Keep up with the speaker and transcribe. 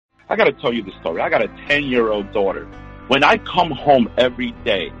I got to tell you the story. I got a 10-year-old daughter. When I come home every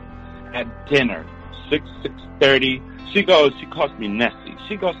day at dinner, 6:30, she calls me Nessie.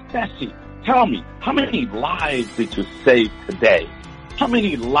 She goes, Nessie, tell me, how many lives did you save today? How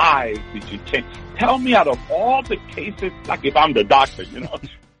many lives did you change? Tell me out of all the cases, like if I'm the doctor,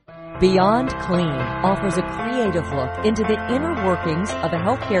 Beyond Clean offers a creative look into the inner workings of a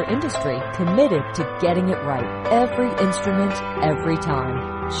healthcare industry committed to getting it right every instrument, every time.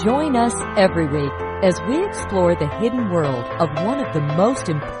 Join us every week as we explore the hidden world of one of the most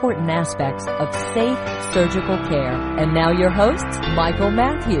important aspects of safe surgical care. And now your hosts, Michael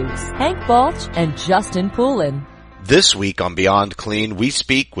Matthews, Hank Balch, and Justin Poulin. This week on Beyond Clean, we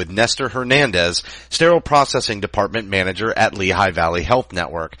speak with Nestor Hernandez, Sterile Processing Department Manager at Lehigh Valley Health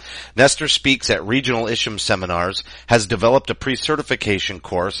Network. Nestor speaks at regional ISHM seminars, has developed a pre-certification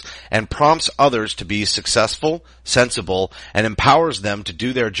course, and prompts others to be successful, sensible, and empowers them to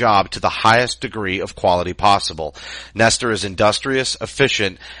do their job to the highest degree of quality possible. Nestor is industrious,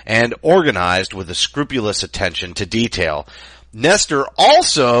 efficient, and organized with a scrupulous attention to detail. Nestor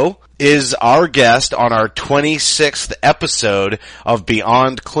also is our guest on our 26th episode of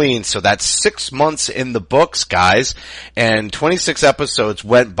Beyond Clean. So that's 6 months in the books, guys. And 26 episodes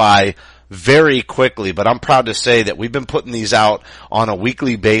went by very quickly, but I'm proud to say that we've been putting these out on a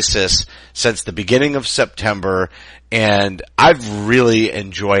weekly basis since the beginning of September. And I've really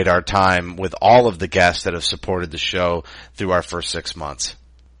enjoyed our time with all of the guests that have supported the show through our first 6 months.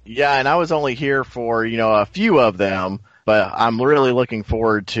 Yeah, and I was only here for, a few of them. But I'm really looking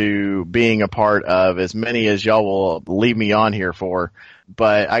forward to being a part of as many as y'all will leave me on here for.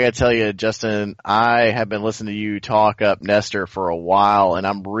 But I gotta tell you, Justin, I have been listening to you talk up Nestor for a while, and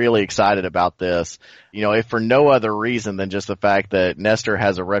I'm really excited about this. If for no other reason than just the fact that Nestor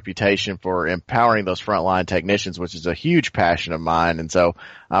has a reputation for empowering those frontline technicians, which is a huge passion of mine. And so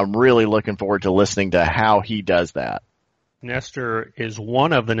I'm really looking forward to listening to how he does that. Nestor is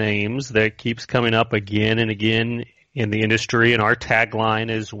one of the names that keeps coming up again and again in the industry, and our tagline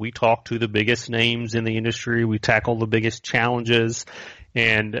is we talk to the biggest names in the industry, we tackle the biggest challenges,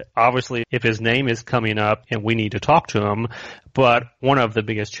 and obviously if his name is coming up and we need to talk to him, but one of the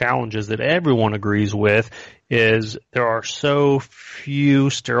biggest challenges that everyone agrees with is there are so few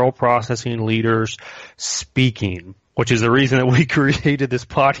sterile processing leaders speaking, which is the reason that we created this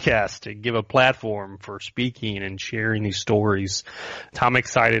podcast, to give a platform for speaking and sharing these stories. I'm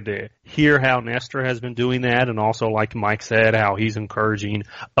excited to hear how Nestor has been doing that, and also, like Mike said, how he's encouraging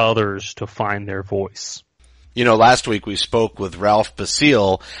others to find their voice. Last week we spoke with Ralph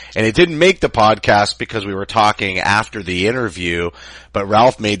Basile, and it didn't make the podcast because we were talking after the interview, but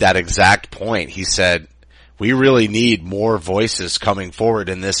Ralph made that exact point. He said, we really need more voices coming forward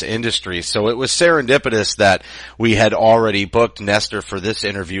in this industry. So it was serendipitous that we had already booked Nestor for this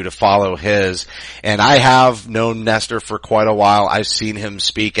interview to follow his. And I have known Nestor for quite a while. I've seen him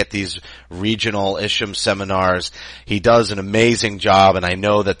speak at these regional ISHM seminars. He does an amazing job, and I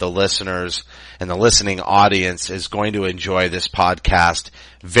know that the listeners and the listening audience is going to enjoy this podcast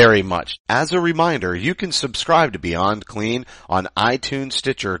very much. As a reminder, you can subscribe to Beyond Clean on iTunes,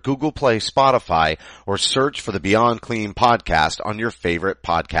 Stitcher, Google Play, Spotify, or search for the Beyond Clean podcast on your favorite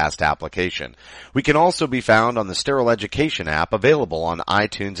podcast application. We can also be found on the Sterile Education app available on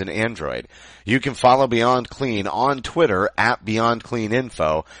iTunes and Android. You can follow Beyond Clean on Twitter at Beyond Clean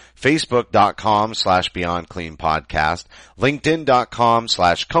Info, Facebook.com/Beyond Clean Podcast,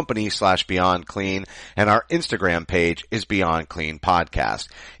 LinkedIn.com/company/Beyond Clean, and our Instagram page is Beyond Clean Podcast.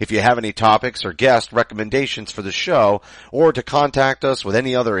 If you have any topics or guest recommendations for the show, or to contact us with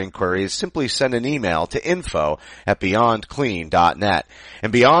any other inquiries, simply send an email to info@beyondclean.net.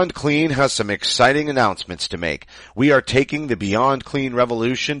 And Beyond Clean has some exciting announcements to make. We are taking the Beyond Clean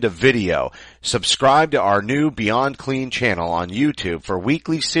revolution to video. Subscribe to our new Beyond Clean channel on YouTube for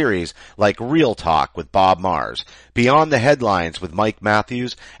weekly series like Real Talk with Bob Mars, Beyond the Headlines with Mike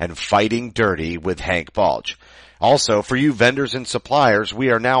Matthews, and Fighting Dirty with Hank Balch. Also, for you vendors and suppliers, we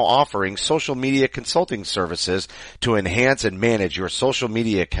are now offering social media consulting services to enhance and manage your social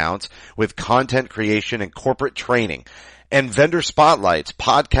media accounts with content creation and corporate training. And vendor spotlights,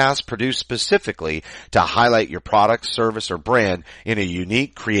 podcasts produced specifically to highlight your product, service, or brand in a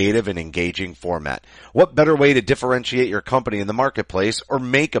unique, creative, and engaging format. What better way to differentiate your company in the marketplace or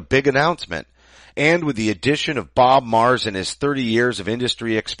make a big announcement? And with the addition of Bob Mars and his 30 years of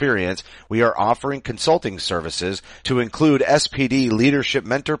industry experience, we are offering consulting services to include SPD leadership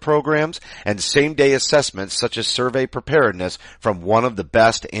mentor programs and same-day assessments such as survey preparedness from one of the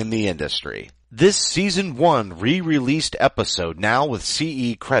best in the industry. This Season 1 re-released episode, now with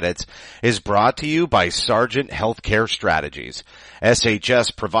CE credits, is brought to you by Sargent Healthcare Strategies.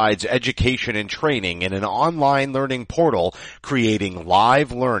 SHS provides education and training in an online learning portal, creating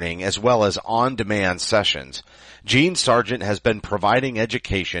live learning as well as on-demand sessions. Gene Sargent has been providing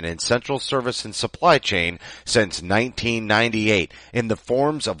education in central service and supply chain since 1998 in the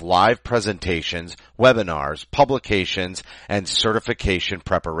forms of live presentations, webinars, publications, and certification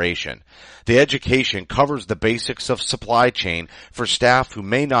preparation. The education covers the basics of supply chain for staff who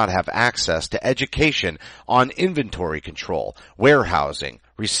may not have access to education on inventory control, warehousing,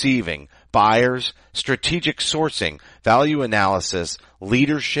 receiving, buyers, strategic sourcing, value analysis,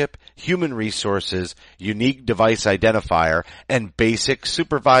 leadership, human resources, unique device identifier, and basic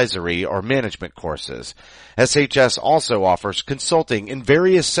supervisory or management courses. SHS also offers consulting in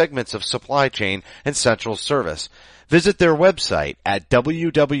various segments of supply chain and central service. Visit their website at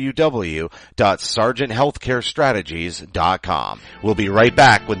www.sargenthealthcarestrategies.com. We'll be right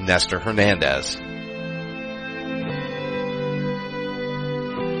back with Nestor Hernandez.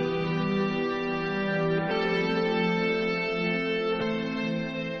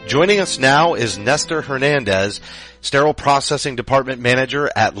 Joining us now is Nestor Hernandez, Sterile Processing Department Manager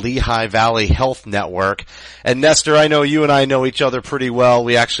at Lehigh Valley Health Network. And Nestor, I know you and I know each other pretty well.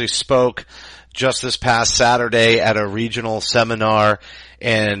 We actually spoke just this past Saturday at a regional seminar,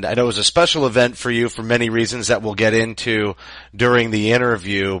 and I know it was a special event for you for many reasons that we'll get into during the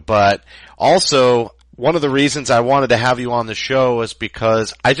interview, but also one of the reasons I wanted to have you on the show is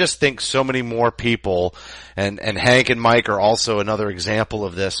because I just think so many more people, and Hank and Mike are also another example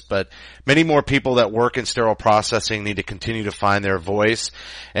of this, but many more people that work in sterile processing need to continue to find their voice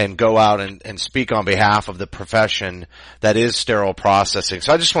and go out and speak on behalf of the profession that is sterile processing.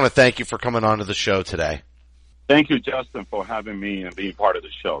 So I just want to thank you for coming on to the show today. Thank you, Justin, for having me and being part of the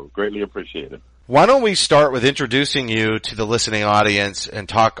show. Greatly appreciate it. Why don't we start with introducing you to the listening audience and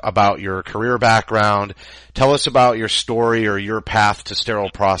talk about your career background. Tell us about your story or your path to sterile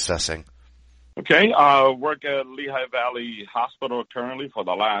processing. Okay, I work at Lehigh Valley Hospital currently for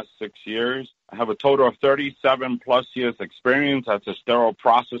the last 6 years. I have a total of 37 plus years experience as a sterile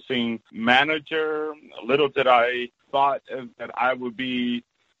processing manager. Little did I thought that I would be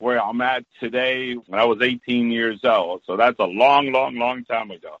where I'm at today when I was 18 years old. So that's a long, long, long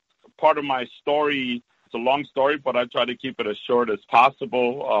time ago. Part of my story, it's a long story, but I try to keep it as short as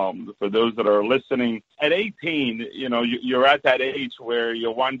possible for those that are listening. At 18, you're at that age where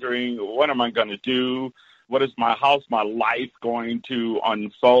you're wondering, what am I going to do? What is my life going to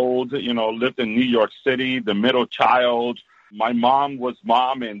unfold? Lived in New York City, the middle child. My mom was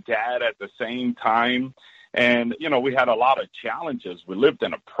mom and dad at the same time. And, we had a lot of challenges. We lived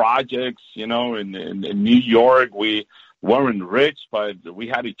in a projects, in New York. We weren't rich, but we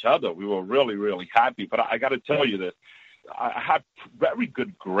had each other. We were really, really happy. But I got to tell you this. I had very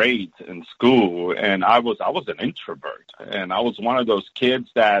good grades in school, and I was an introvert. And I was one of those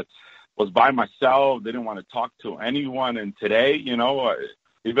kids that was by myself, didn't want to talk to anyone. And today,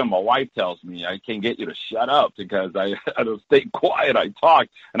 even my wife tells me I can't get you to shut up because I don't stay quiet. I talk,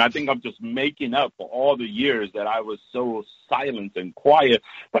 and I think I'm just making up for all the years that I was so silent and quiet.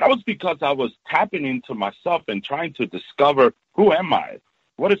 But that was because I was tapping into myself and trying to discover, who am I?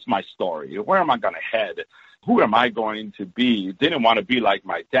 What is my story? Where am I going to head? Who am I going to be? Didn't want to be like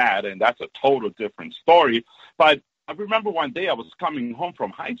my dad, and that's a total different story. But I remember one day I was coming home from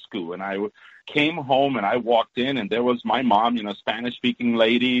high school, and I came home and I walked in, and there was my mom, Spanish-speaking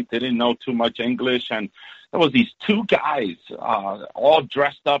lady, didn't know too much English, and there was these two guys, all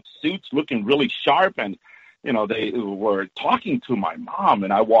dressed up, suits, looking really sharp, and they were talking to my mom,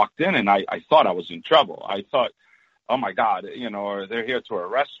 and I walked in, and I thought I was in trouble. I thought, oh my God, they're here to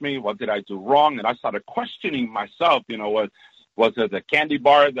arrest me. What did I do wrong? And I started questioning myself. Was it a candy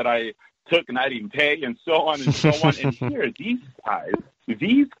bar that I took and I didn't pay, and so on and so on. And here, these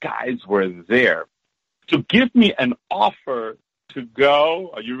guys were there to give me an offer to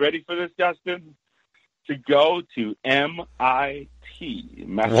go. Are you ready for this, Justin? To go to MIT,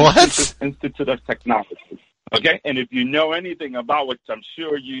 Massachusetts Institute of Technology. Okay, and if you know anything about, which I'm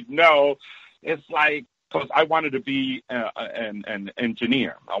sure you know, it's like, because I wanted to be an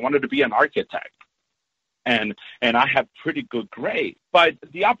engineer. I wanted to be an architect. And I had pretty good grades. But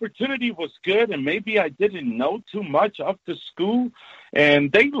the opportunity was good, and maybe I didn't know too much of the school.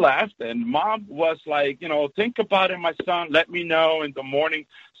 And they left, and Mom was like, think about it, my son. Let me know in the morning.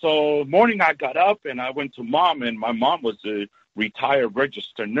 So morning I got up, and I went to Mom, and my mom was a retired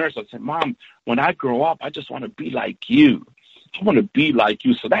registered nurse. I said, Mom, when I grow up, I just want to be like you. I want to be like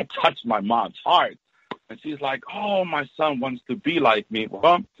you. So that touched my mom's heart. And she's like, oh, my son wants to be like me.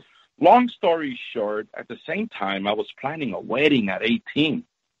 Well, Long story short, at the same time, I was planning a wedding at 18.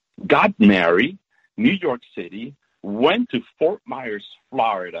 Got married, New York City, went to Fort Myers,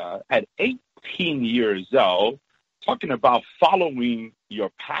 Florida at 18 years old, talking about following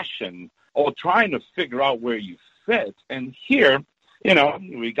your passion or trying to figure out where you fit. And here,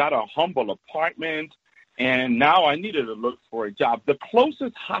 we got a humble apartment, and now I needed to look for a job. The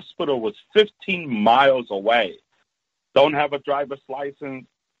closest hospital was 15 miles away. Don't have a driver's license,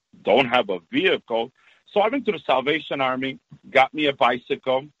 don't have a vehicle. So I went to the Salvation Army, got me a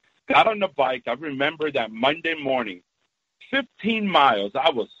bicycle, got on the bike. I remember that Monday morning, 15 miles, I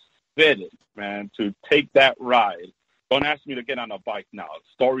was fitted, man, to take that ride. Don't ask me to get on a bike now.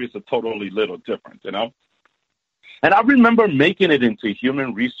 Stories are totally little different, And I remember making it into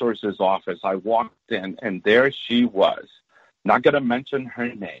Human Resources office. I walked in, and there she was. Not going to mention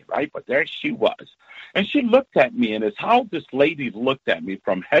her name, right? But there she was. And she looked at me, and it's how this lady looked at me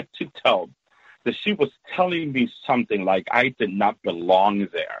from head to toe that she was telling me something like I did not belong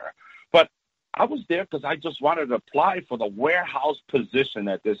there. But I was there because I just wanted to apply for the warehouse position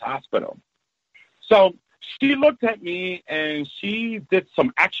at this hospital. So she looked at me, and she did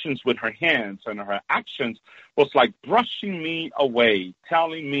some actions with her hands, and her actions was like brushing me away,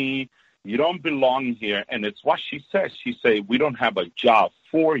 telling me, you don't belong here. And it's what she said. She said, we don't have a job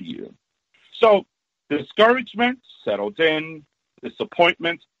for you. So discouragement settled in,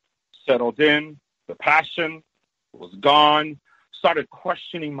 disappointment settled in, the passion was gone, started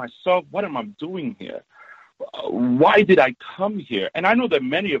questioning myself, what am I doing here? Why did I come here? And I know that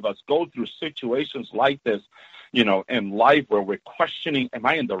many of us go through situations like this, in life where we're questioning, am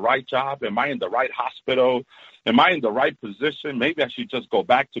I in the right job? Am I in the right hospital? Am I in the right position? Maybe I should just go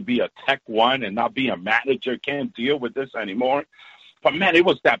back to be a Tech 1 and not be a manager. Can't deal with this anymore. But, man, it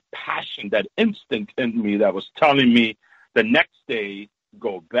was that passion, that instinct in me that was telling me the next day,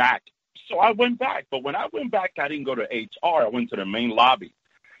 go back. So I went back. But when I went back, I didn't go to HR. I went to the main lobby.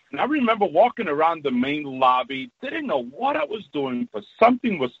 And I remember walking around the main lobby, didn't know what I was doing, but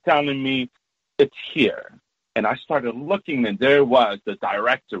something was telling me it's here. And I started looking, and there was the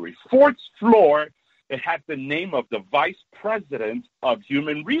directory. Fourth floor, it had the name of the vice president of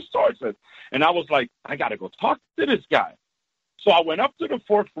human resources. And I was like, I got to go talk to this guy. So I went up to the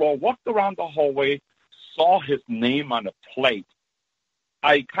fourth floor, walked around the hallway, saw his name on a plate.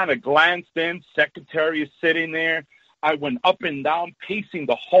 I kind of glanced in, secretary is sitting there. I went up and down, pacing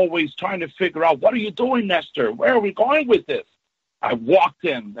the hallways, trying to figure out, what are you doing, Nestor? Where are we going with this? I walked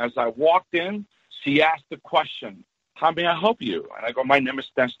in. As I walked in, she asked the question, how may I help you? And I go, my name is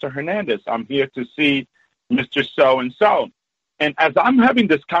Nestor Hernandez. I'm here to see Mr. So-and-so. And as I'm having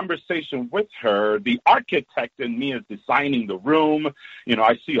this conversation with her, the architect in me is designing the room.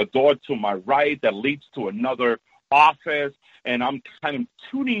 I see a door to my right that leads to another office, and I'm kind of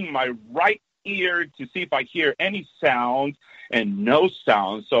tuning my right ear to see if I hear any sound, and no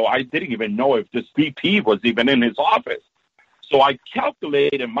sound. So I didn't even know if this VP was even in his office. So I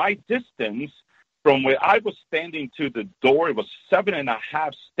calculated my distance from where I was standing to the door. It was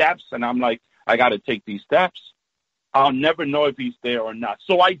 7.5 steps, and I'm like, I got to take these steps. I'll never know if he's there or not.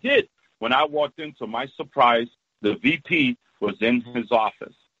 So I did. When I walked in, to my surprise, the VP was in his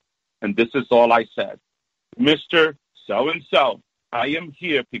office. And this is all I said. Mr. So-and-so, I am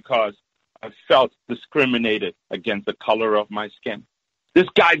here because I felt discriminated against the color of my skin. This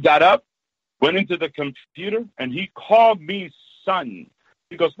guy got up, went into the computer, and he called me son.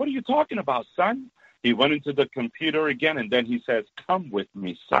 He goes, what are you talking about, son? He went into the computer again, and then he says, come with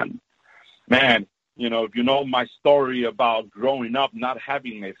me, son. Man, if you know my story about growing up not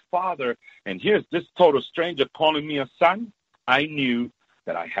having a father, and here's this total stranger calling me a son, I knew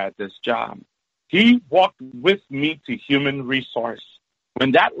that I had this job. He walked with me to human resource.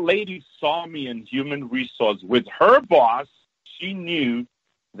 When that lady saw me in human resource with her boss, she knew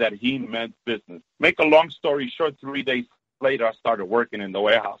that he meant business. Make a long story short, 3 days later, I started working in the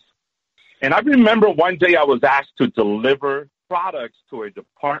warehouse. And I remember one day I was asked to deliver products to a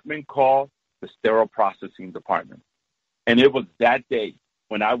department called the Sterile Processing department. And it was that day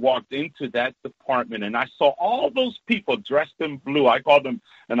when I walked into that department and I saw all those people dressed in blue. I call them,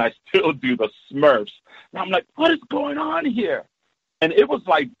 and I still do, the Smurfs. And I'm like, what is going on here? And it was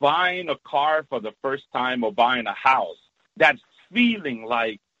like buying a car for the first time or buying a house. That feeling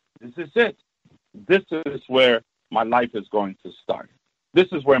like, this is it. This is where my life is going to start. This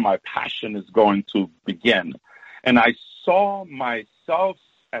is where my passion is going to begin. And I saw myself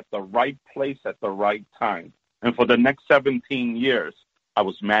at the right place at the right time. And for the next 17 years, I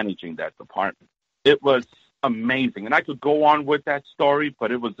was managing that department. It was amazing. And I could go on with that story,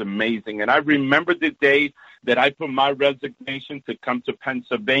 but it was amazing. And I remember the day that I put my resignation to come to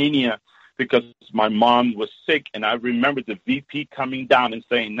Pennsylvania because my mom was sick. And I remember the VP coming down and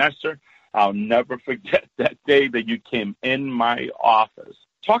saying, Nestor, I'll never forget that day that you came in my office.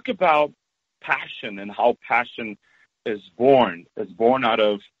 Talk about passion and how passion is born out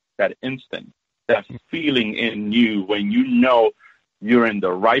of that instinct, that feeling in you when you know you're in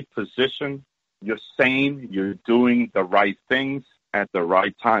the right position, you're sane, you're doing the right things at the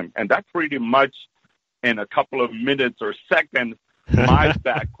right time. And that's pretty much, in a couple of minutes or seconds, my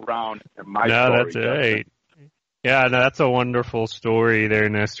background and my story. That's right. Yeah, no, that's a wonderful story there,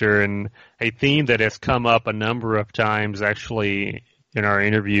 Nestor, and a theme that has come up a number of times actually in our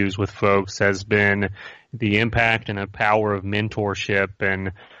interviews with folks has been the impact and the power of mentorship.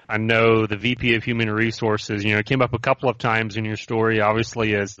 And I know the VP of Human Resources, it came up a couple of times in your story,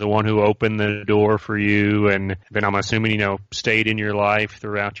 obviously as the one who opened the door for you, and then I'm assuming, stayed in your life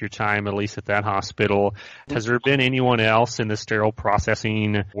throughout your time, at least at that hospital. Has there been anyone else in the sterile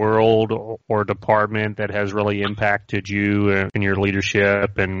processing world or department that has really impacted you in your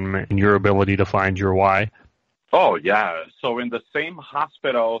leadership and in your ability to find your why? Oh, yeah. So in the same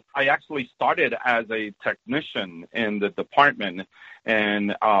hospital, I actually started as a technician in the department.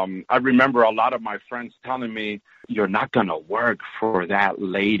 And I remember a lot of my friends telling me, you're not going to work for that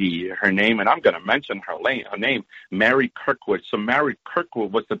lady, her name, and I'm going to mention her name, Mary Kirkwood. So Mary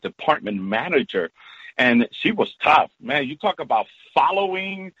Kirkwood was the department manager, and she was tough. Man, you talk about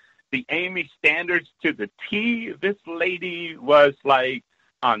following the Amy standards to the T. This lady was like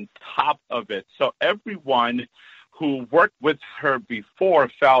on top of it. So everyone who worked with her before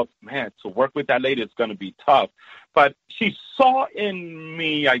felt, man, to work with that lady is going to be tough. But she saw in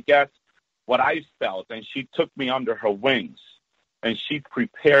me, I guess, what I felt, and she took me under her wings, and she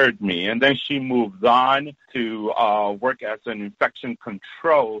prepared me. And then she moved on to work as an infection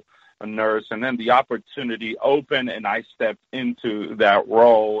control nurse, and then the opportunity opened, and I stepped into that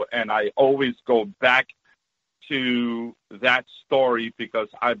role. And I always go back to that story because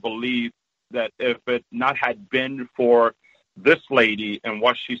I believe that if it not had been for this lady and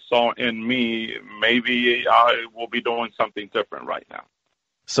what she saw in me, maybe I will be doing something different right now.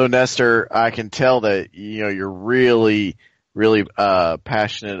 So Nestor, I can tell that you're really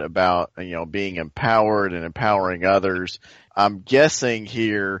passionate about being empowered and empowering others. I'm guessing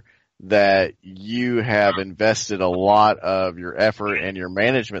here that you have invested a lot of your effort and your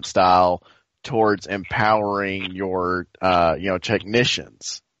management style towards empowering your,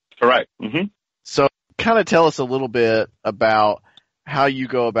 technicians. Correct. Mm-hmm. So kind of tell us a little bit about how you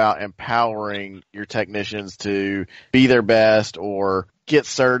go about empowering your technicians to be their best or get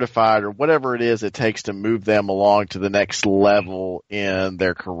certified or whatever it is it takes to move them along to the next level in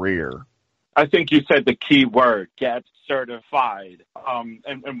their career. I think you said the key word, get certified.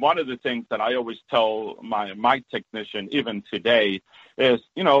 And one of the things that I always tell my technician, even today, is,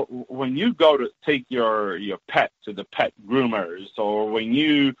 when you go to take your pet to the pet groomers, or when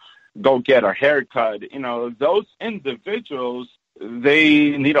you go get a haircut, those individuals,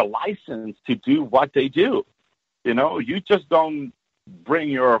 they need a license to do what they do. You just don't bring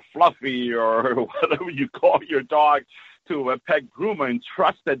your Fluffy or whatever you call your dog to a pet groomer and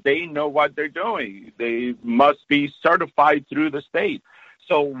trust that they know what they're doing. They must be certified through the state.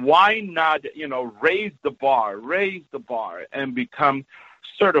 So why not, raise the bar and become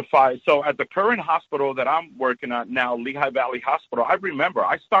certified? So at the current hospital that I'm working at now, Lehigh Valley Hospital, I remember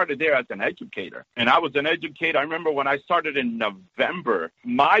I started there as an educator, and I was an educator. I remember when I started in November,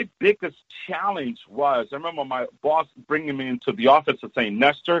 my biggest challenge was, I remember my boss bringing me into the office and saying,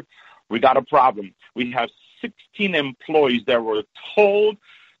 Nestor, we got a problem. We have 16 employees that were told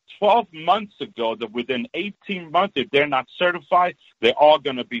 12 months ago that within 18 months, if they're not certified, they're all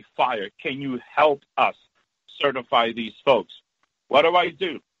going to be fired. Can you help us certify these folks? What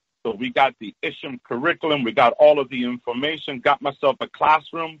do? So we got the ISHM curriculum. We got all of the information, got myself a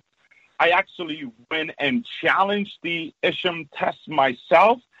classroom. I actually went and challenged the ISHM test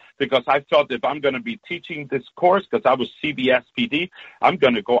myself because I felt if I'm going to be teaching this course, because I was CBSPD, I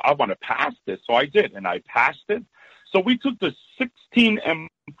want to pass this. So I did, and I passed it. So we took the 16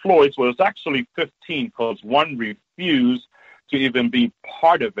 employees, well, it was actually 15 because one refused to even be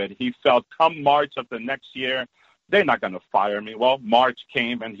part of it. He felt come March of the next year, they're not going to fire me. Well, March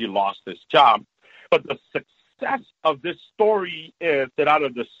came and he lost his job. But the success of this story is that out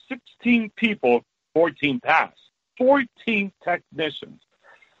of the 16 people, 14 passed. 14 technicians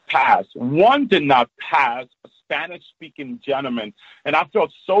passed. One did not pass, a Spanish-speaking gentleman, and I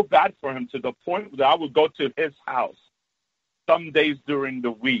felt so bad for him to the point that I would go to his house some days during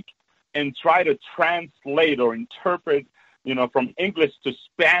the week and try to translate or interpret, from English to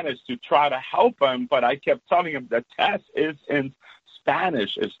Spanish to try to help him. But I kept telling him the test is in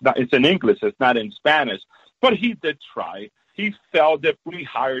Spanish. It's in English. It's not in Spanish. But he did try. He felt that we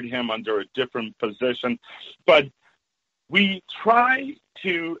hired him under a different position. But we try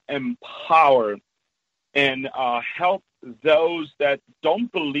to empower and help those that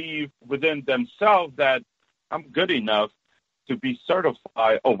don't believe within themselves that I'm good enough to be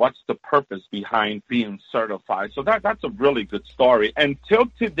certified. Oh, what's the purpose behind being certified? So that's a really good story. Until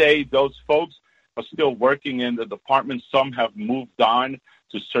today, those folks are still working in the department. Some have moved on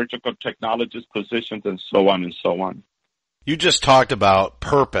to surgical technologist positions and so on and so on. You just talked about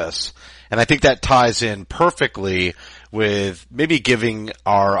purpose, and I think that ties in perfectly with maybe giving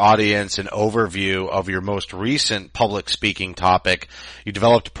our audience an overview of your most recent public speaking topic. You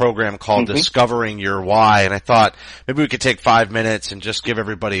developed a program called Discovering Your Why, and I thought maybe we could take 5 minutes and just give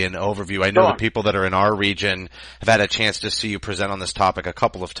everybody an overview. I know the people that are in our region have had a chance to see you present on this topic a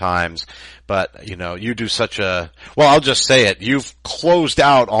couple of times, but you do such I'll just say it, you've closed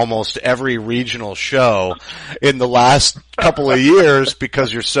out almost every regional show in the last couple of years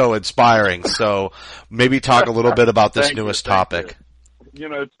because you're so inspiring. So maybe talk a little bit about this newest topic.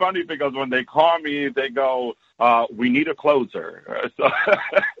 It's funny because when they call me, they go, we need a closer. So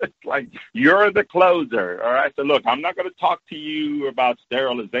it's like, you're the closer. All right. So look, I'm not going to talk to you about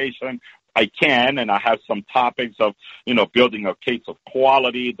sterilization. I can, and I have some topics of, building a case of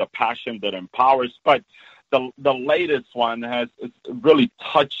quality, the passion that empowers. But the latest one has really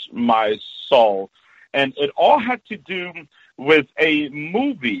touched my soul. And it all had to do with a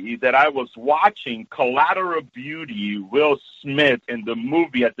movie that I was watching, Collateral Beauty. Will Smith, in the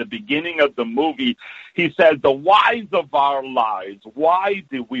movie, at the beginning of the movie, he says, the whys of our lives. Why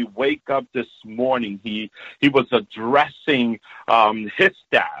did we wake up this morning? He was addressing his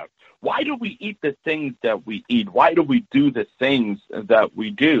staff. Why do we eat the things that we eat? Why do we do the things that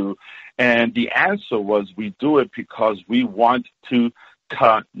we do? And the answer was, we do it because we want to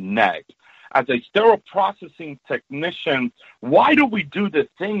connect. As a sterile processing technician, why do we do the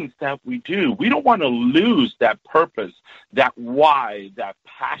things that we do? We don't want to lose that purpose, that why, that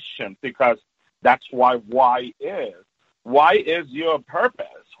passion, because that's why is. Why is your purpose?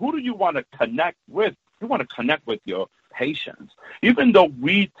 Who do you want to connect with? You want to connect with your patients. Even though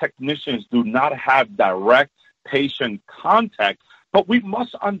we technicians do not have direct patient contact, but we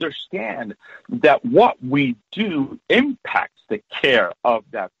must understand that what we do impacts the care of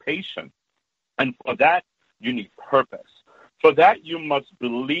that patient. And for that, you need purpose. For that, you must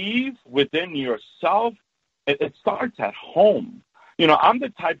believe within yourself. It starts at home. I'm the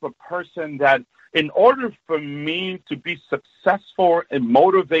type of person that in order for me to be successful in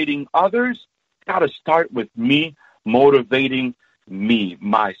motivating others, got to start with me motivating me,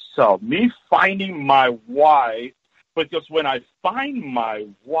 myself, me finding my why. Because when I find my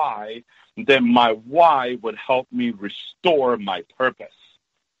why, then my why would help me restore my purpose.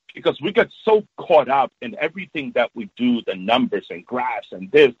 Because we get so caught up in everything that we do, the numbers and graphs and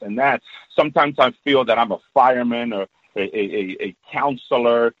this and that. Sometimes I feel that I'm a fireman or a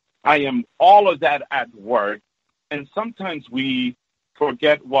counselor. I am all of that at work. And sometimes we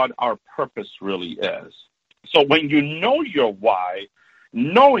forget what our purpose really is. So when you know your why,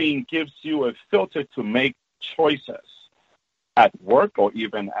 knowing gives you a filter to make choices at work or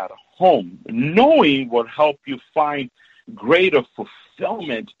even at home. Knowing will help you find greater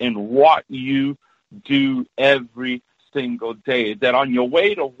fulfillment in what you do every single day. That on your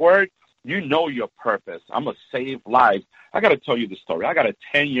way to work, you know your purpose. I'm going to save lives. I got to tell you the story. I got a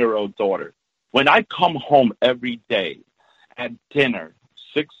 10-year-old daughter. When I come home every day at dinner,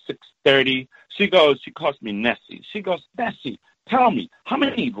 6:30, she calls me Nessie. She goes, Nessie, tell me, how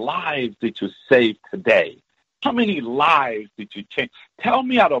many lives did you save today? How many lives did you change? Tell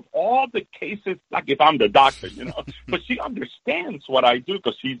me out of all the cases, like if I'm the doctor, But she understands what I do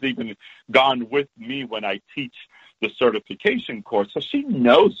because she's even gone with me when I teach the certification course. So she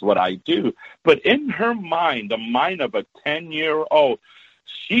knows what I do. But in her mind, the mind of a 10-year-old,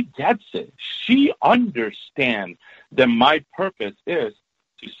 she gets it. She understands that my purpose is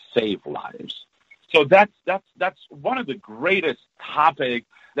to save lives. So that's one of the greatest topics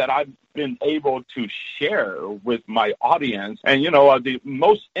that I've been able to share with my audience. And, the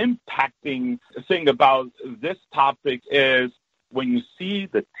most impacting thing about this topic is when you see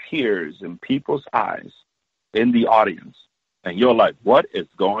the tears in people's eyes in the audience, and you're like, what is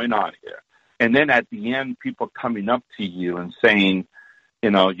going on here? And then at the end, people coming up to you and saying,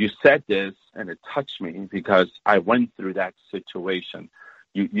 you said this and it touched me because I went through that situation.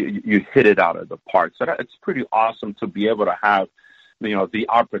 You hit it out of the park. So it's pretty awesome to be able to have the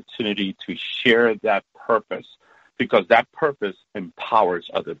opportunity to share that purpose, because that purpose empowers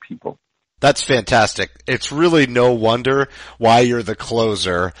other people. That's fantastic. It's really no wonder why you're the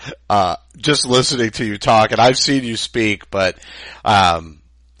closer, just listening to you talk. And I've seen you speak, but,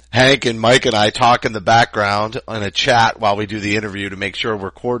 Hank and Mike and I talk in the background in a chat while we do the interview to make sure we're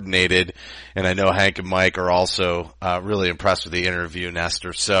coordinated. And I know Hank and Mike are also, really impressed with the interview,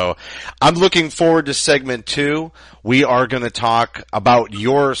 Nestor. So I'm looking forward to segment 2. We are going to talk about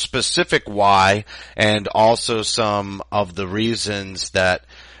your specific why and also some of the reasons that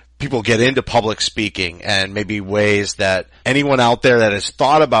people get into public speaking and maybe ways that anyone out there that has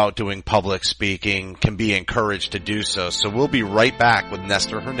thought about doing public speaking can be encouraged to do so. So we'll be right back with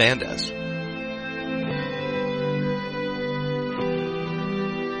Nestor Hernandez.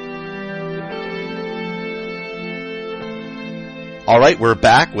 All right, we're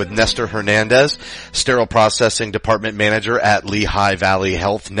back with Nestor Hernandez, Sterile Processing Department Manager at Lehigh Valley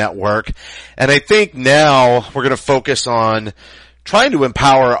Health Network. And I think now we're going to focus on trying to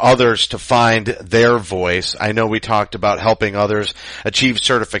empower others to find their voice. I know we talked about helping others achieve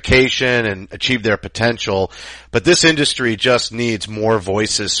certification and achieve their potential, but this industry just needs more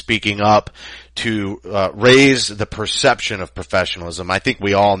voices speaking up to raise the perception of professionalism. I think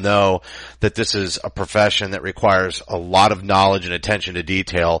we all know that this is a profession that requires a lot of knowledge and attention to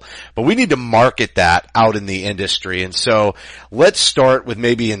detail, but we need to market that out in the industry. And so let's start with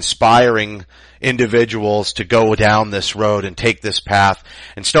maybe inspiring individuals to go down this road and take this path.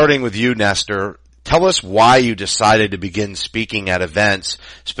 And starting with you, Nestor, tell us why you decided to begin speaking at events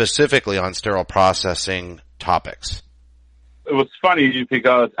specifically on sterile processing topics. It was funny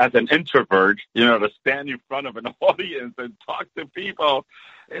because as an introvert, to stand in front of an audience and talk to people,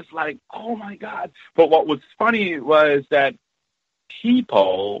 it's like, oh my God. But what was funny was that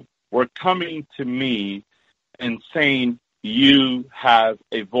people were coming to me and saying, you have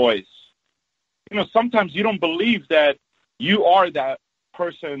a voice. Sometimes you don't believe that you are that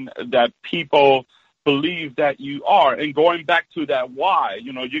person that people believe that you are. And going back to that why,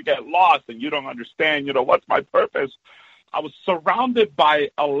 you get lost and you don't understand, what's my purpose? I was surrounded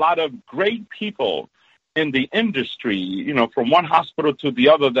by a lot of great people in the industry, from one hospital to the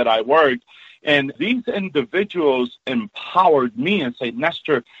other that I worked. And these individuals empowered me and said,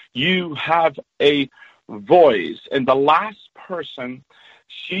 Nestor, you have a voice. And the last person,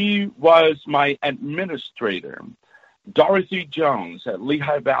 she was my administrator, Dorothy Jones at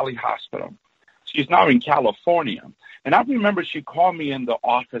Lehigh Valley Hospital. She's now in California. And I remember she called me in the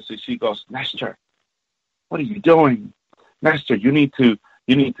office and she goes, Nestor, what are you doing? Nestor, you need to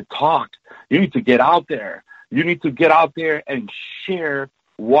talk. You need to get out there. You need to get out there and share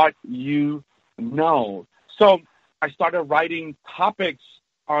what you know. So I started writing topics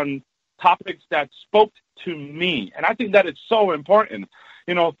that spoke to me. And I think that is so important.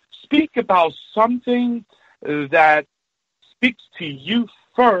 Speak about something that speaks to you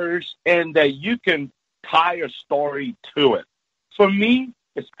first and that you can tie a story to it. For me,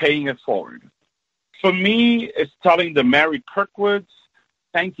 it's paying it forward. For me, it's telling the Mary Kirkwoods,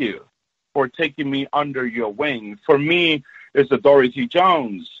 thank you for taking me under your wing. For me, it's the Dorothy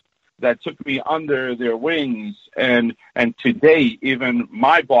Jones that took me under their wings. And today, even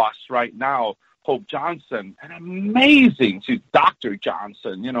my boss right now, Hope Johnson, an amazing, she's Dr.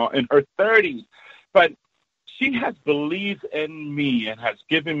 Johnson, in her 30s. But she has believed in me and has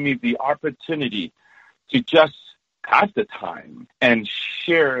given me the opportunity to just have the time and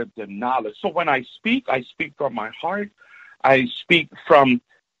share the knowledge. So when I speak from my heart. I speak from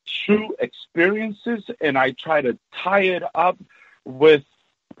true experiences, and I try to tie it up with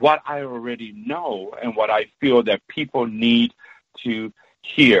what I already know and what I feel that people need to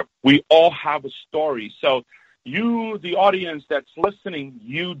hear. We all have a story. So you, the audience that's listening,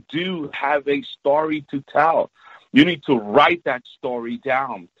 you do have a story to tell. You need to write that story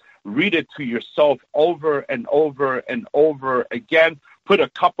down. Read it to yourself over and over and over again. Put a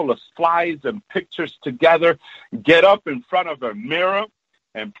couple of slides and pictures together. Get up in front of a mirror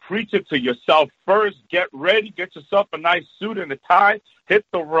and preach it to yourself first. Get ready. Get yourself a nice suit and a tie. Hit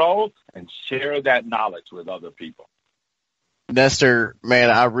the road and share that knowledge with other people. Nestor, man,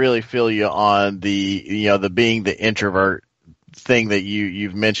 I really feel you on the being the introvert thing that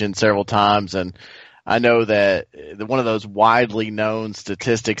you've mentioned several times. And I know that one of those widely known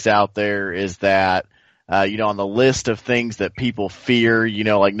statistics out there is that, on the list of things that people fear,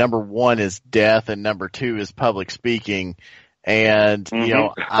 like number one is death and number two is public speaking. And,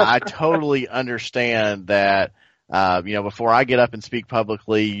 I totally understand that, before I get up and speak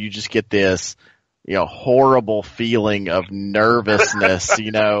publicly, you just get this, horrible feeling of nervousness,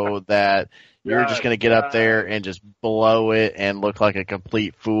 that you're just going to get up there and just blow it and look like a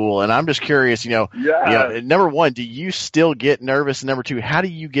complete fool. And I'm just curious, number one, do you still get nervous? And number two, how do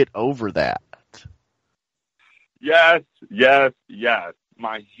you get over that? Yes.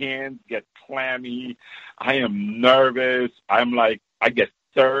 My hands get clammy. I am nervous. I get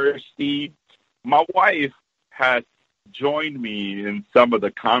thirsty. My wife has joined me in some of the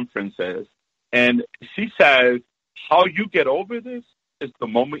conferences, and she says, how you get over this is the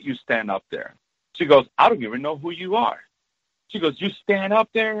moment you stand up there. She goes, I don't even know who you are. She goes, you stand up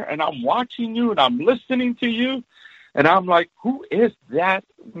there, and I'm watching you, and I'm listening to you, and I'm like, who is that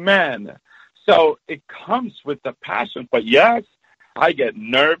man? So it comes with the passion. But yes, I get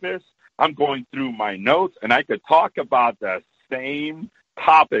nervous. I'm going through my notes, and I could talk about the same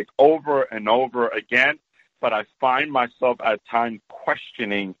topic over and over again, but I find myself at times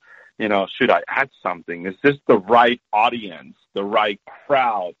questioning, should I add something? Is this the right audience, the right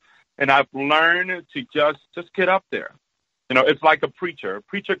crowd? And I've learned to just get up there. It's like a preacher. A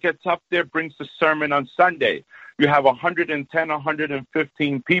preacher gets up there, brings the sermon on Sunday. You have 110,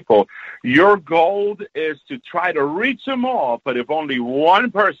 115 people. Your goal is to try to reach them all, but if only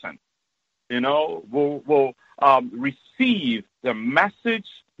one person, will receive the message,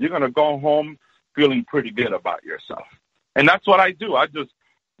 you're going to go home feeling pretty good about yourself. And that's what I do. I just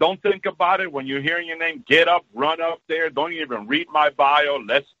don't think about it. When you're hearing your name, get up, run up there. Don't even read my bio.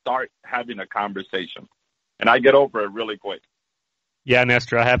 Let's start having a conversation. And I get over it really quick. Yeah,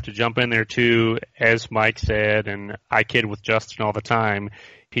 Nestor, I have to jump in there too. As Mike said, and I kid with Justin all the time,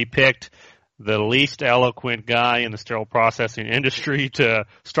 he picked the least eloquent guy in the sterile processing industry to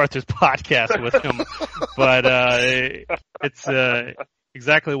start this podcast with him. But it's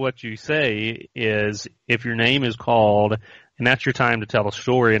exactly what you say is if your name is called, and that's your time to tell a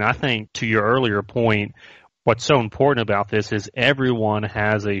story. And I think to your earlier point, what's so important about this is everyone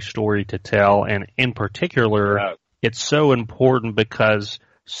has a story to tell. And in particular, it's so important because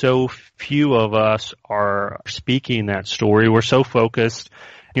so few of us are speaking that story. We're so focused,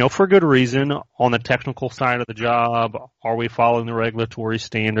 for good reason, on the technical side of the job. Are we following the regulatory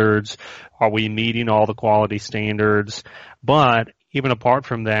standards? Are we meeting all the quality standards? But even apart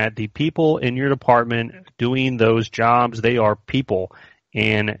from that, the people in your department doing those jobs, they are people.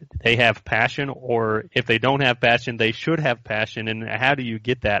 And they have passion, or if they don't have passion, they should have passion. And how do you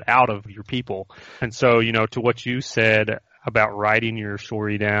get that out of your people? And so, to what you said about writing your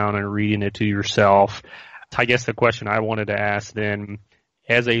story down and reading it to yourself, I guess the question I wanted to ask then,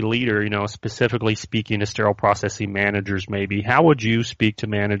 as a leader, specifically speaking to sterile processing managers maybe, how would you speak to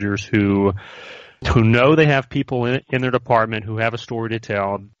managers who know they have people in their department who have a story to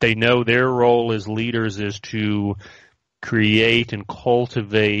tell? They know their role as leaders is to create and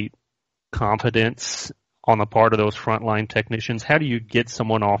cultivate confidence on the part of those frontline technicians. How do you get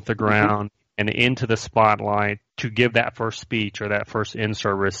someone off the ground and into the spotlight to give that first speech or that first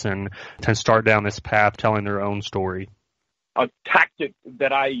in-service and to start down this path telling their own story? A tactic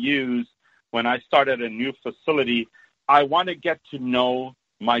that I use when I start at a new facility, I want to get to know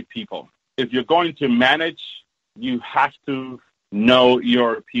my people. If you're going to manage, you have to know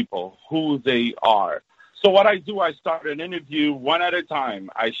your people, who they are. So what I do, I start an interview one at a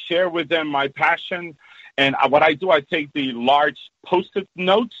time. I share with them my passion, and what I do, I take the large Post-it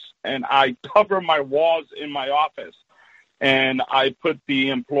notes, and I cover my walls in my office, and I put the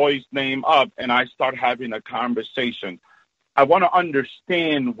employee's name up, and I start having a conversation. I want to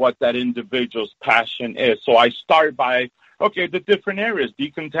understand what that individual's passion is. So I start by, the different areas,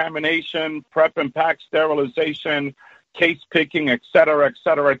 decontamination, prep and pack, sterilization, case picking, et cetera, et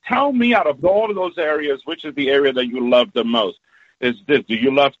cetera. Tell me out of all of those areas, which is the area that you love the most? Is this, do you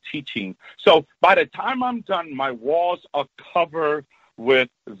love teaching? So by the time I'm done, my walls are covered with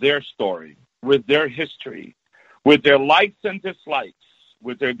their story, with their history, with their likes and dislikes,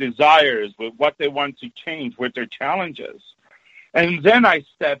 with their desires, with what they want to change, with their challenges. And then I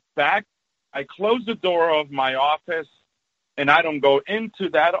step back, I close the door of my office, and I don't go into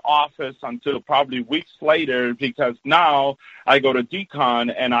that office until probably weeks later because now I go to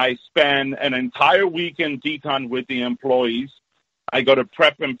decon and I spend an entire week in decon with the employees. I go to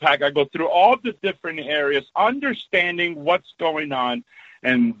prep and pack. I go through all the different areas, understanding what's going on,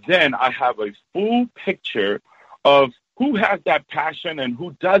 and then I have a full picture of who has that passion and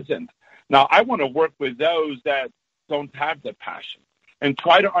who doesn't. Now, I want to work with those that don't have the passion and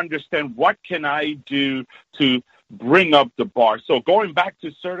try to understand what can I do to bring up the bar. So going back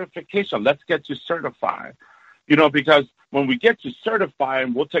to certification, let's get you certified. Because when we get you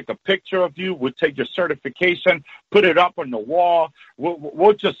certified, we'll take a picture of you, we'll take your certification, put it up on the wall.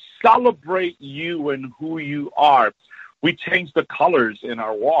 We'll just celebrate you and who you are. We changed the colors in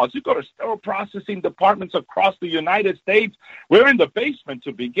our walls. You go to sterile processing departments across the United States. We're in the basement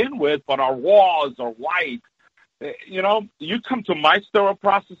to begin with, but our walls are white. You know, you come to my sterile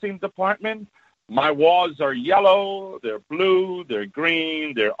processing department, my walls are yellow, they're blue, they're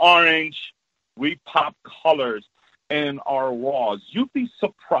green, they're orange. We pop colors in our walls. You'd be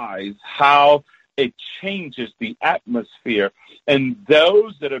surprised how it changes the atmosphere. And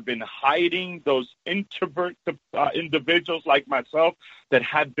those that have been hiding, those introvert individuals like myself that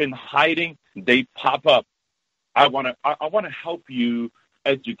have been hiding, they pop up. I want to help you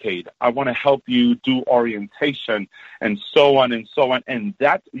educate. I want to help you do orientation and so on and so on. And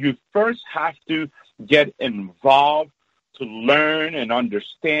that you first have to get involved to learn and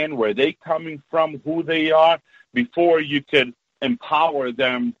understand where they're coming from, who they are, before you could empower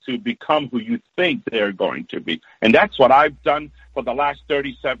them to become who you think they're going to be. And that's what I've done for the last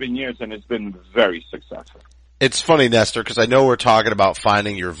 37 years, and it's been very successful. It's funny, Nestor, because I know we're talking about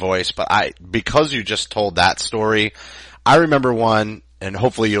finding your voice, but because you just told that story, I remember one, and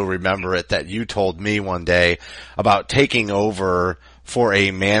hopefully you'll remember it, that you told me one day about taking over for a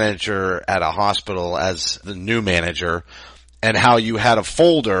manager at a hospital as the new manager, and how you had a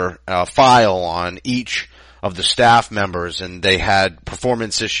folder, a file on each of the staff members, and they had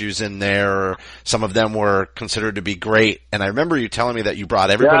performance issues in there. Some of them were considered to be great. And I remember you telling me that you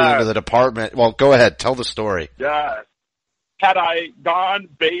brought everybody into the department. Well, go ahead. Tell the story. Yeah. Had I gone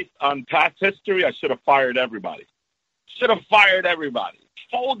based on past history, I should have fired everybody.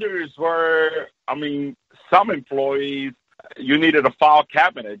 Folders were, some employees, you needed a file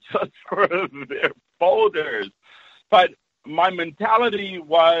cabinet just for their folders. But my mentality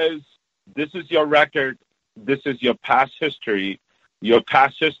was, this is your record. This is your past history. Your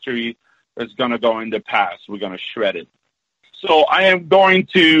past history is going to go in the past. We're going to shred it. So I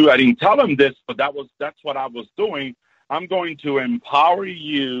didn't tell them this, but that's what I was doing. I'm going to empower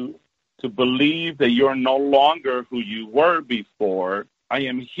you to believe that you're no longer who you were before. I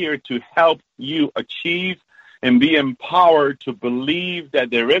am here to help you achieve and be empowered to believe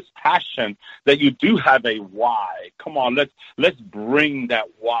that there is passion, that you do have a why. Come on, let's bring that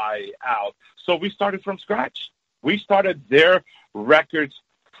why out. So we started from scratch. We started their records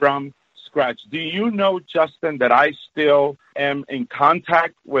from scratch. Do you know, Justin, that I still am in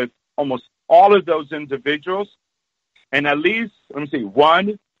contact with almost all of those individuals? And at least,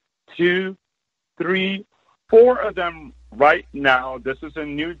 1, 2, 3, 4 of them right now, this is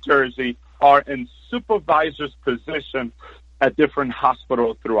in New Jersey, are in supervisors' position at different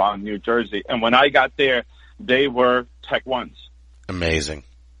hospitals throughout New Jersey. And when I got there, they were Tech 1s. Amazing.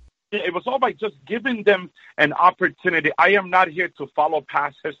 It was all by just giving them an opportunity. I am not here to follow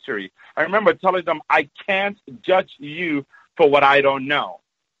past history. I remember telling them, I can't judge you for what I don't know.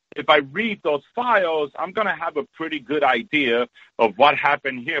 If I read those files, I'm going to have a pretty good idea of what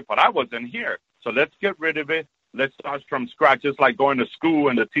happened here, but I wasn't here. So let's get rid of it. Let's start from scratch. It's like going to school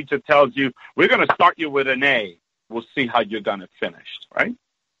and the teacher tells you, we're going to start you with an A. We'll see how you're going to finish, right?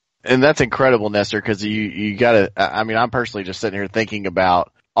 And that's incredible, Nestor, because you got to, I'm personally just sitting here thinking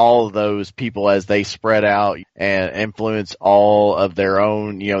about all of those people as they spread out and influence all of their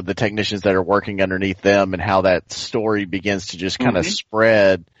own, the technicians that are working underneath them, and how that story begins to just kind of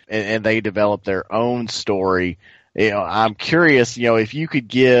spread, and they develop their own story. I'm curious, if you could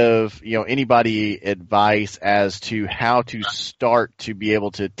give, anybody advice as to how to start to be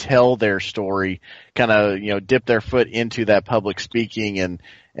able to tell their story, kind of, dip their foot into that public speaking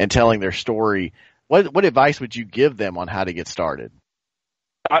and telling their story. What advice would you give them on how to get started?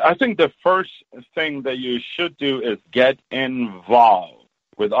 I think the first thing that you should do is get involved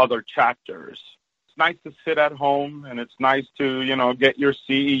with other chapters. It's nice to sit at home, and it's nice to, get your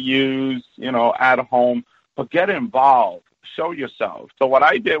CEUs, at home. But get involved. Show yourself. So what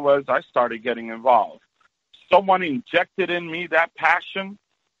I did was I started getting involved. Someone injected in me that passion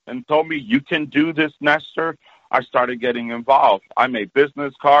and told me, you can do this, Nestor. I started getting involved. I made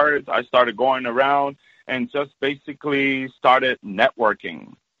business cards. I started going around and just basically started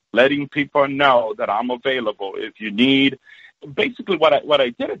networking, letting people know that I'm available if you need. Basically what I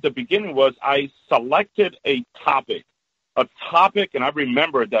did at the beginning was I selected a topic, and I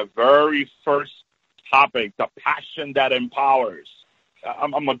remember that very first topic, the passion that empowers.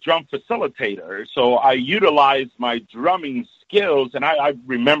 I'm a drum facilitator, so I utilize my drumming skills, and I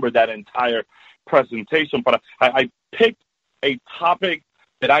remember that entire presentation, but I picked a topic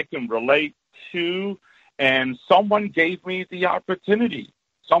that I can relate to, and someone gave me the opportunity.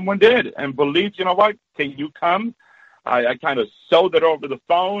 Someone did, and believe, you know what, can you come? I kind of sold it over the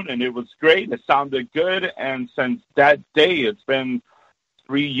phone, and it was great. It sounded good, and since that day, it's been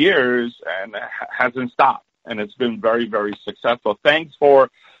 3 years and hasn't stopped. and it's been very, very successful. Thanks for,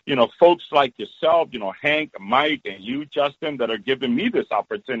 folks like yourself, Hank, Mike, and you, Justin, that are giving me this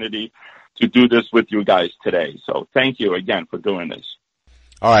opportunity to do this with you guys today. So thank you again for doing this.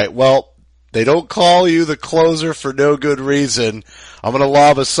 All right. Well, they don't call you the closer for no good reason. I'm going to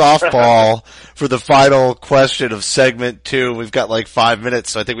lob a softball for the final question of segment 2. We've got like 5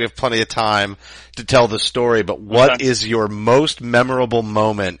 minutes, so I think we have plenty of time to tell the story. But what is your most memorable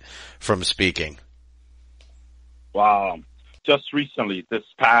moment from speaking? Wow. Just recently, this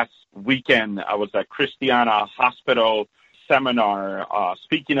past weekend, I was at Christiana Hospital seminar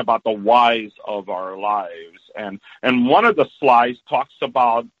speaking about the whys of our lives. And one of the slides talks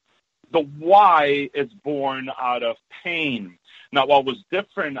about the why is born out of pain. Now, what was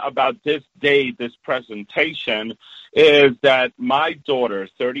different about this day, this presentation, is that my daughter,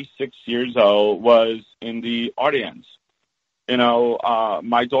 36 years old, was in the audience.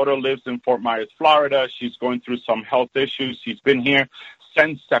 My daughter lives in Fort Myers, Florida. She's going through some health issues. She's been here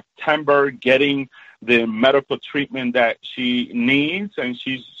since September getting the medical treatment that she needs, and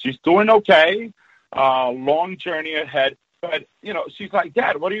she's doing okay. Long journey ahead. But, she's like,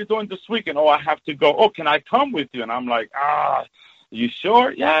 Dad, what are you doing this weekend? Oh, I have to go. Oh, can I come with you? And I'm like, you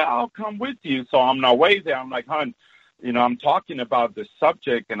sure? Yeah, I'll come with you. So on my way there, I'm like, hon, I'm talking about this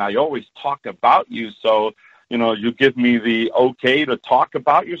subject, and I always talk about you. So, you give me the okay to talk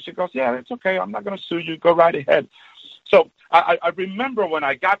about you. She goes, yeah, it's okay. I'm not going to sue you. Go right ahead. So I remember when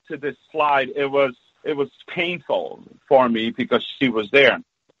I got to this slide, it was painful for me because she was there.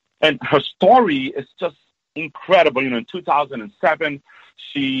 And her story is just incredible. In 2007,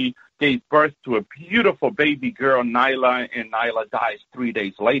 she gave birth to a beautiful baby girl, Nyla, and Nyla dies 3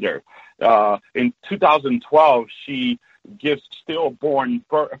 days later. In 2012, she gives stillborn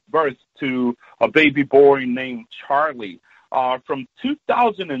birth to a baby boy named Charlie. From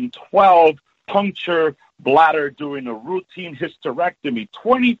 2012, puncture bladder during a routine hysterectomy,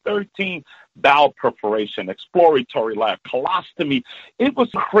 2013 bowel perforation, exploratory lab, colostomy. It was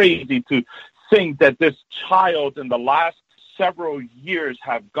crazy to think that this child in the last several years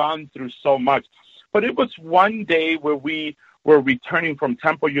have gone through so much. But it was one day where we were returning from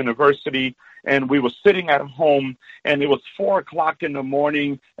Temple University, and we were sitting at home, and it was 4:00 in the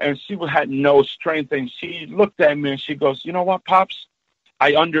morning, and she had no strength, and she looked at me, and she goes, you know what, Pops?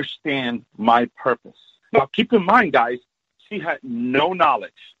 I understand my purpose. Now, keep in mind, guys, she had no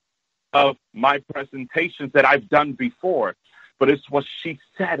knowledge of my presentations that I've done before, but it's what she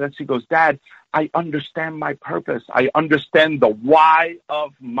said, and she goes, Dad, I understand my purpose. I understand the why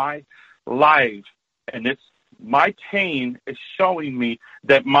of my life, and it's my pain is showing me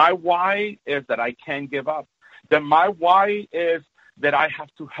that my why is that I can't give up, that my why is that I have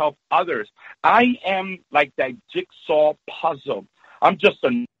to help others. I am like that jigsaw puzzle. I'm just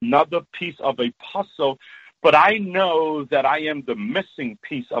another piece of a puzzle, but I know that I am the missing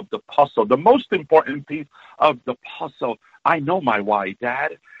piece of the puzzle, the most important piece of the puzzle. I know my why,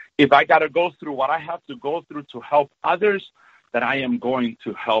 Dad. If I got to go through what I have to go through to help others, then I am going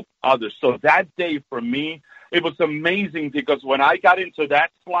to help others. So that day for me, it was amazing because when I got into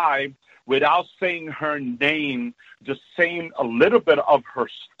that slide, without saying her name, just saying a little bit of her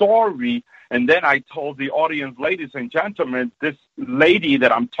story, and then I told the audience, ladies and gentlemen, this lady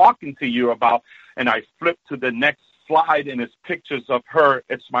that I'm talking to you about, and I flipped to the next slide, and it's pictures of her.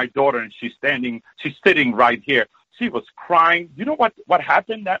 It's my daughter, and she's sitting right here. She was crying. You know what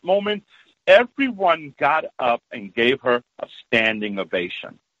happened that moment? Everyone got up and gave her a standing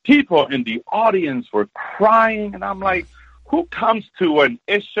ovation. People in the audience were crying, and I'm like, who comes to an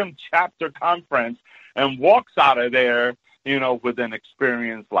Isham chapter conference and walks out of there, with an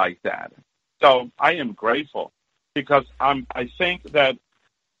experience like that? So I am grateful because I think that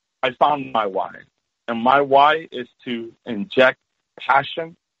I found my why. And my why is to inject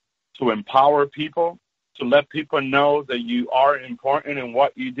passion, to empower people, to let people know that you are important in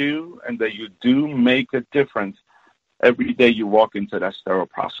what you do and that you do make a difference every day you walk into that sterile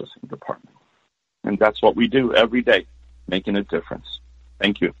processing department. And that's what we do every day, making a difference.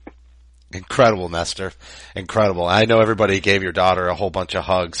 Thank you. Incredible, Nestor. Incredible. I know everybody gave your daughter a whole bunch of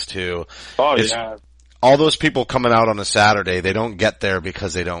hugs, too. Oh, yeah. All those people coming out on a Saturday, they don't get there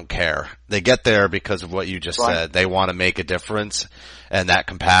because they don't care. They get there because of what you just said. They want to make a difference, and that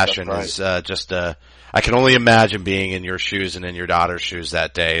compassion is I can only imagine being in your shoes and in your daughter's shoes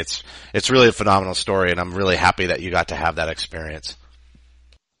that day. It's really a phenomenal story, and I'm really happy that you got to have that experience.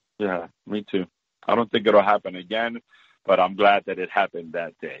 Yeah, me too. I don't think it'll happen again, but I'm glad that it happened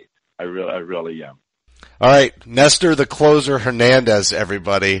that day. I really am. All right, Nestor the Closer Hernandez,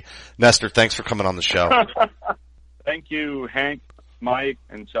 everybody. Nestor, thanks for coming on the show. Thank you, Hank. Mike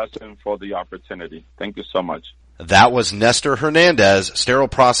and Justin, for the opportunity. Thank you so much. That was Nestor Hernandez, Sterile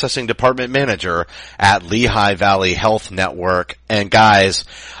Processing Department Manager at Lehigh Valley Health Network. And guys,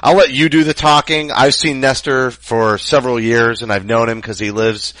 I'll let you do the talking. I've seen Nestor for several years, and I've known him because he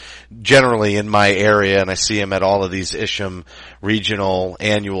lives generally in my area, and I see him at all of these Isham regional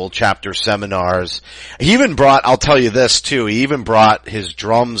annual chapter seminars. He even brought, I'll tell you this too, he even brought his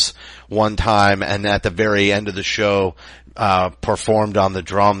drums one time, and at the very end of the show, performed on the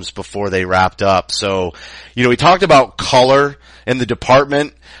drums before they wrapped up. So, we talked about color in the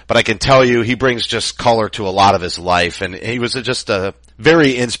department, but I can tell you he brings just color to a lot of his life, and he was just a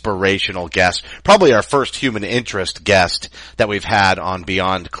very inspirational guest. Probably our first human interest guest that we've had on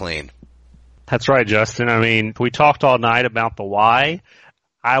Beyond Clean. That's right, Justin. I mean, we talked all night about the why.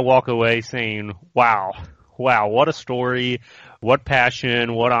 I walk away saying, wow, what a story, what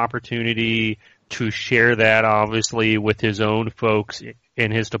passion, what opportunity to share that, obviously, with his own folks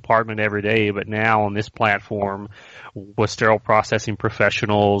in his department every day, but now on this platform with sterile processing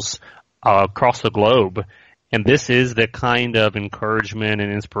professionals across the globe. And this is the kind of encouragement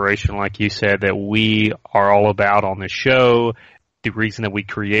and inspiration, like you said, that we are all about on this show. The reason that we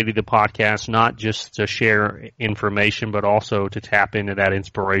created the podcast, not just to share information, but also to tap into that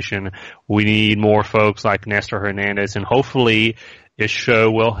inspiration. We need more folks like Nestor Hernandez, and hopefully this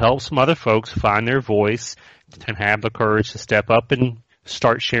show will help some other folks find their voice and have the courage to step up and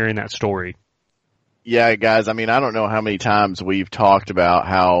start sharing that story. Yeah, guys, I mean, I don't know how many times we've talked about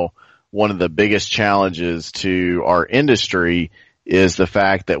how one of the biggest challenges to our industry is the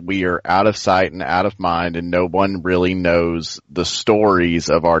fact that we are out of sight and out of mind, and no one really knows the stories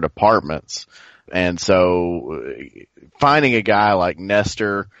of our departments. And so finding a guy like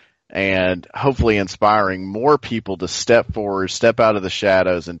Nestor and hopefully inspiring more people to step forward, step out of the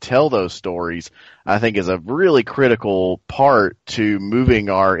shadows, and tell those stories, I think is a really critical part to moving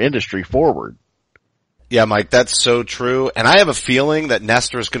our industry forward. Yeah, Mike, that's so true. And I have a feeling that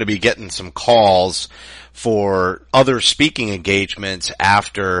Nestor is going to be getting some calls for other speaking engagements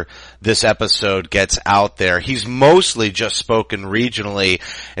after this episode gets out there. He's mostly just spoken regionally,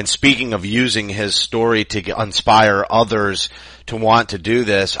 and speaking of using his story to inspire others to want to do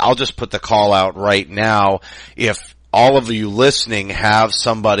this, I'll just put the call out right now. If all of you listening have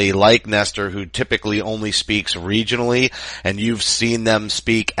somebody like Nestor who typically only speaks regionally, and you've seen them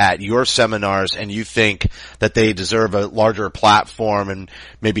speak at your seminars and you think that they deserve a larger platform and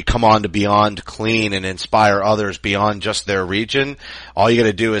maybe come on to Beyond Clean and inspire others beyond just their region, all you got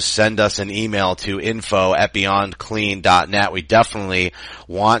to do is send us an email to info@beyondclean.net. We definitely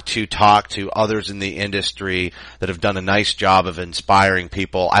want to talk to others in the industry that have done a nice job of inspiring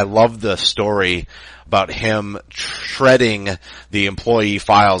people. I love the story about him shredding the employee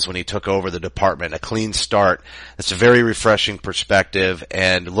files when he took over the department. A clean start. It's a very refreshing perspective,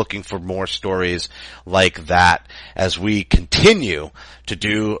 and looking for more stories like that as we continue to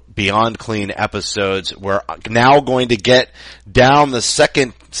do Beyond Clean episodes. We're now going to get down the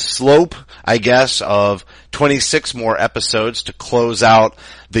second slope, I guess, of 26 more episodes to close out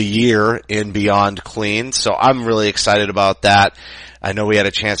the year in Beyond Clean. So I'm really excited about that. I know we had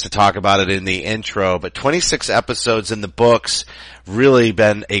a chance to talk about it in the intro, but 26 episodes in the books, really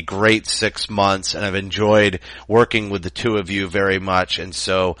been a great 6 months, and I've enjoyed working with the two of you very much. And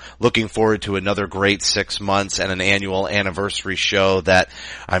so looking forward to another great 6 months and an annual anniversary show that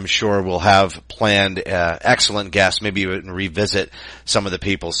I'm sure we'll have planned excellent guests, maybe even revisit some of the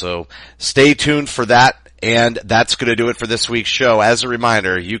people. So stay tuned for that. And that's going to do it for this week's show. As a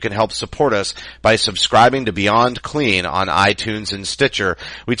reminder, you can help support us by subscribing to Beyond Clean on iTunes and Stitcher.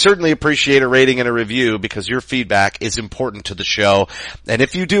 We'd certainly appreciate a rating and a review because your feedback is important to the show. And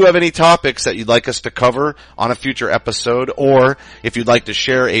if you do have any topics that you'd like us to cover on a future episode, or if you'd like to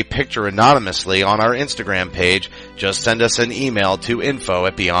share a picture anonymously on our Instagram page, just send us an email to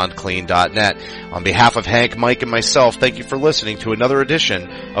info@beyondclean.net. On behalf of Hank, Mike, and myself, thank you for listening to another edition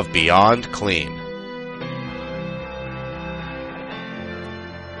of Beyond Clean.